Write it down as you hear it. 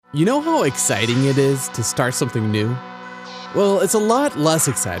You know how exciting it is to start something new? Well, it's a lot less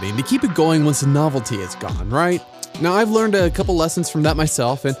exciting to keep it going once the novelty is gone, right? Now, I've learned a couple lessons from that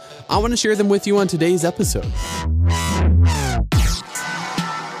myself, and I want to share them with you on today's episode.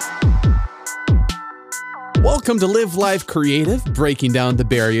 Welcome to Live Life Creative, breaking down the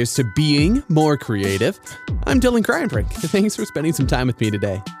barriers to being more creative. I'm Dylan Kreinbrink. Thanks for spending some time with me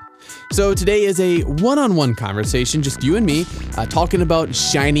today. So today is a one-on-one conversation, just you and me, talking about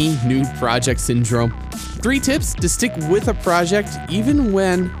shiny new project syndrome. 3 tips to stick with a project even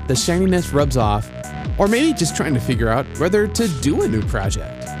when the shininess rubs off, or maybe just trying to figure out whether to do a new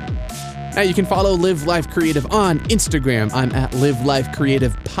project. Now you can follow Live Life Creative on Instagram. I'm at Live Life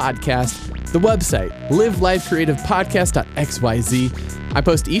Creative Podcast. The website, livelifecreativepodcast.xyz. I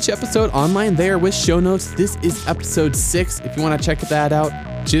post each episode online there with show notes. This is episode 6. If you want to check that out,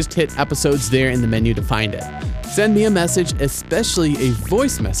 just hit episodes there in the menu to find it. Send me a message, especially a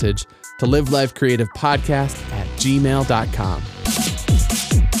voice message, to livelifecreativepodcast@gmail.com.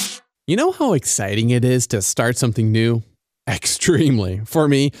 You know how exciting it is to start something new? Extremely. For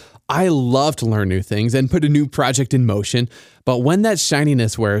me, I love to learn new things and put a new project in motion, but when that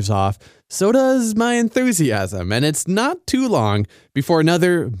shininess wears off, so does my enthusiasm, and it's not too long before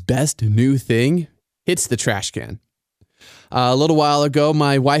another best new thing hits the trash can. A little while ago,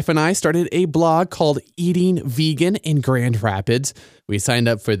 my wife and I started a blog called Eating Vegan in Grand Rapids. We signed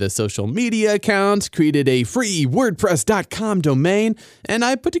up for the social media account, created a free WordPress.com domain, and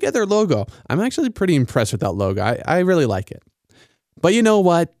I put together a logo. I'm actually pretty impressed with that logo. I really like it. But you know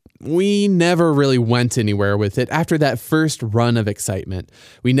what? We never really went anywhere with it after that first run of excitement.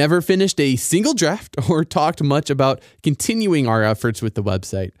 We never finished a single draft or talked much about continuing our efforts with the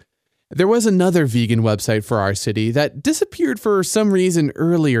website. There was another vegan website for our city that disappeared for some reason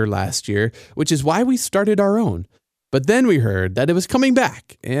earlier last year, which is why we started our own. But then we heard that it was coming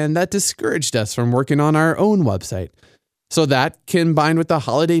back, and that discouraged us from working on our own website. So that, combined with the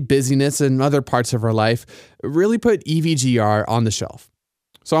holiday busyness and other parts of our life, really put EVGR on the shelf.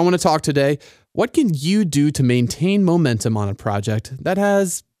 So I want to talk today, what can you do to maintain momentum on a project that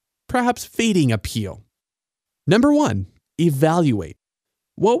has perhaps fading appeal? Number 1, evaluate.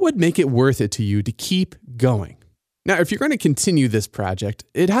 What would make it worth it to you to keep going? Now, if you're going to continue this project,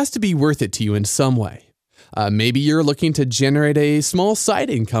 it has to be worth it to you in some way. Maybe you're looking to generate a small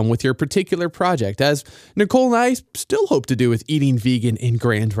side income with your particular project, as Nicole and I still hope to do with Eating Vegan in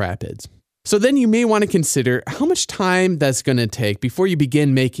Grand Rapids. So then you may want to consider how much time that's going to take before you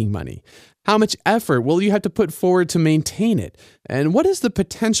begin making money. How much effort will you have to put forward to maintain it? And what is the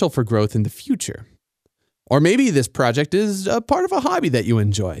potential for growth in the future? Or maybe this project is a part of a hobby that you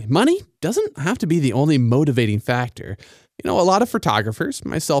enjoy. Money doesn't have to be the only motivating factor. You know, a lot of photographers,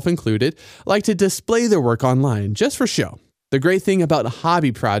 myself included, like to display their work online just for show. The great thing about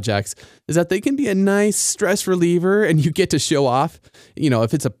hobby projects is that they can be a nice stress reliever and you get to show off,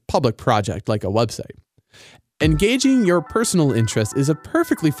 if it's a public project like a website. Engaging your personal interest is a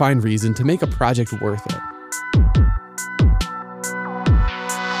perfectly fine reason to make a project worth it.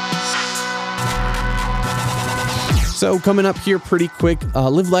 So coming up here pretty quick,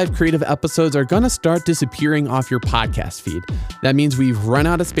 Live Life Creative episodes are going to start disappearing off your podcast feed. That means we've run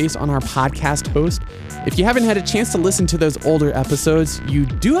out of space on our podcast host. If you haven't had a chance to listen to those older episodes, you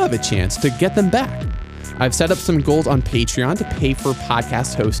do have a chance to get them back. I've set up some goals on Patreon to pay for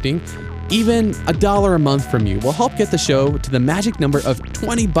podcast hosting. Even $1 a month from you will help get the show to the magic number of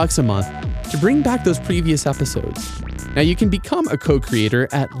 $20 a month to bring back those previous episodes. Now you can become a co-creator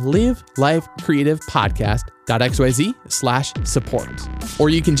at livelifecreativepodcast.xyz/support. Or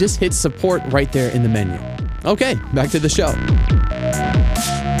you can just hit support right there in the menu. Okay, back to the show.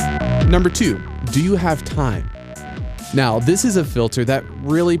 Number 2, do you have time? Now, this is a filter that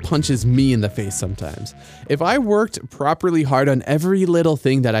really punches me in the face sometimes. If I worked properly hard on every little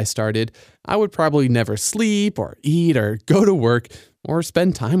thing that I started, I would probably never sleep or eat or go to work or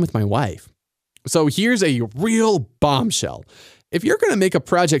spend time with my wife. So here's a real bombshell. If you're going to make a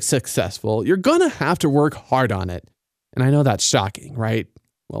project successful, you're going to have to work hard on it. And I know that's shocking, right?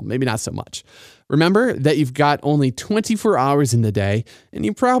 Well, maybe not so much. Remember that you've got only 24 hours in the day, and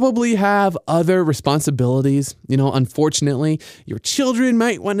you probably have other responsibilities. Unfortunately, your children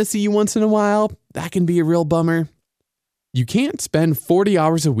might want to see you once in a while. That can be a real bummer. You can't spend 40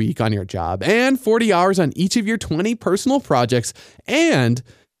 hours a week on your job and 40 hours on each of your 20 personal projects and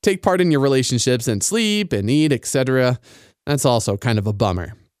take part in your relationships and sleep and eat, etc. That's also kind of a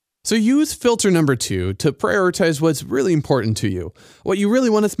bummer. So use filter number 2 to prioritize what's really important to you, what you really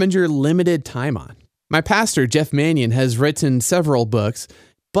want to spend your limited time on. My pastor, Jeff Manion, has written several books,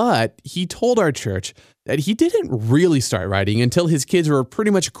 but he told our church that he didn't really start writing until his kids were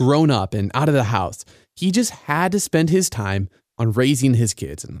pretty much grown up and out of the house. He just had to spend his time on raising his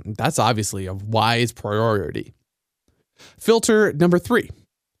kids, and that's obviously a wise priority. Filter number 3.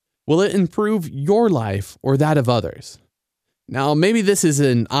 Will it improve your life or that of others? Now, maybe this is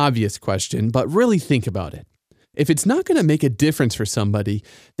an obvious question, but really think about it. If it's not going to make a difference for somebody,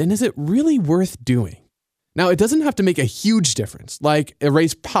 then is it really worth doing? Now, it doesn't have to make a huge difference, like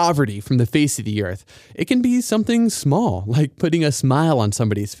erase poverty from the face of the earth. It can be something small, like putting a smile on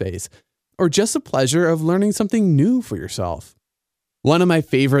somebody's face, or just the pleasure of learning something new for yourself. One of my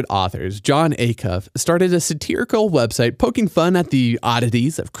favorite authors, Jon Acuff, started a satirical website poking fun at the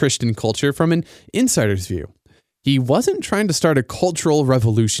oddities of Christian culture from an insider's view. He wasn't trying to start a cultural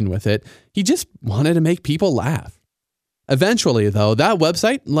revolution with it, he just wanted to make people laugh. Eventually, though, that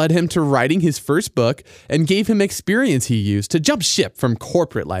website led him to writing his first book and gave him experience he used to jump ship from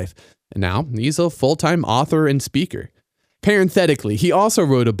corporate life. And now he's a full-time author and speaker. Parenthetically, he also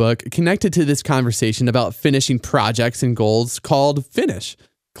wrote a book connected to this conversation about finishing projects and goals called Finish.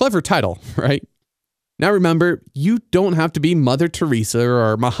 Clever title, right? Now remember, you don't have to be Mother Teresa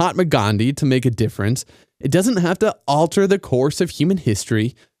or Mahatma Gandhi to make a difference. It doesn't have to alter the course of human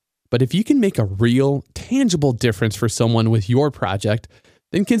history. But if you can make a real, tangible difference for someone with your project,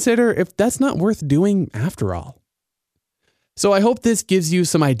 then consider if that's not worth doing after all. So I hope this gives you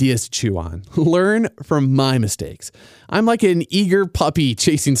some ideas to chew on. Learn from my mistakes. I'm like an eager puppy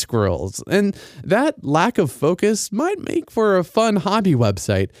chasing squirrels, and that lack of focus might make for a fun hobby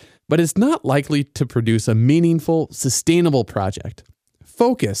website, but it's not likely to produce a meaningful, sustainable project.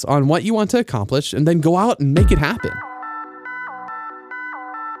 Focus on what you want to accomplish and then go out and make it happen.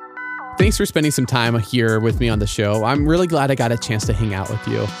 Thanks for spending some time here with me on the show. I'm really glad I got a chance to hang out with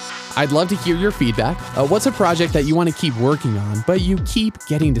you. I'd love to hear your feedback. What's a project that you want to keep working on, but you keep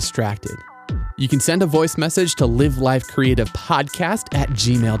getting distracted? You can send a voice message to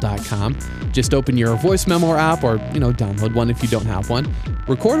livelifecreativepodcast@gmail.com. Just open your voice memo app or, download one if you don't have one.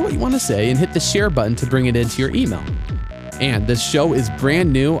 Record what you want to say and hit the share button to bring it into your email. And this show is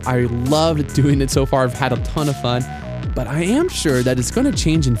brand new. I loved doing it so far. I've had a ton of fun, but I am sure that it's going to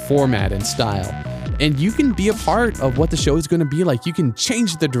change in format and style. And you can be a part of what the show is going to be like. You can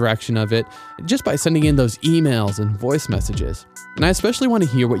change the direction of it just by sending in those emails and voice messages. And I especially want to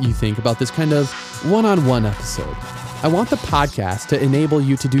hear what you think about this kind of one-on-one episode. I want the podcast to enable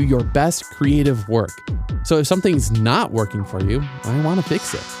you to do your best creative work. So if something's not working for you, I want to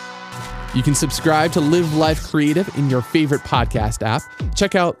fix it. You can subscribe to Live Life Creative in your favorite podcast app.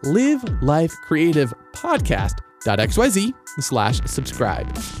 Check out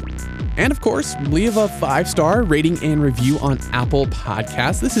livelifecreativepodcast.xyz/subscribe. And of course, leave a 5-star rating and review on Apple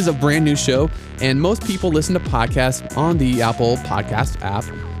Podcasts. This is a brand new show, and most people listen to podcasts on the Apple Podcast app.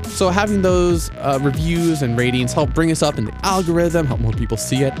 So having those reviews and ratings help bring us up in the algorithm, help more people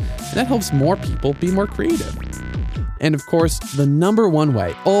see it, and that helps more people be more creative. And of course, the number one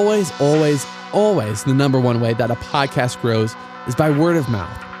way, always the number one way that a podcast grows is by word of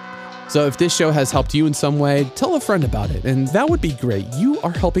mouth. So if this show has helped you in some way, tell a friend about it, and that would be great. You are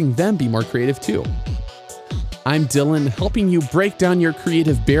helping them be more creative too. I'm Dylan, helping you break down your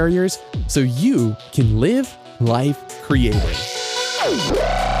creative barriers so you can live life creative.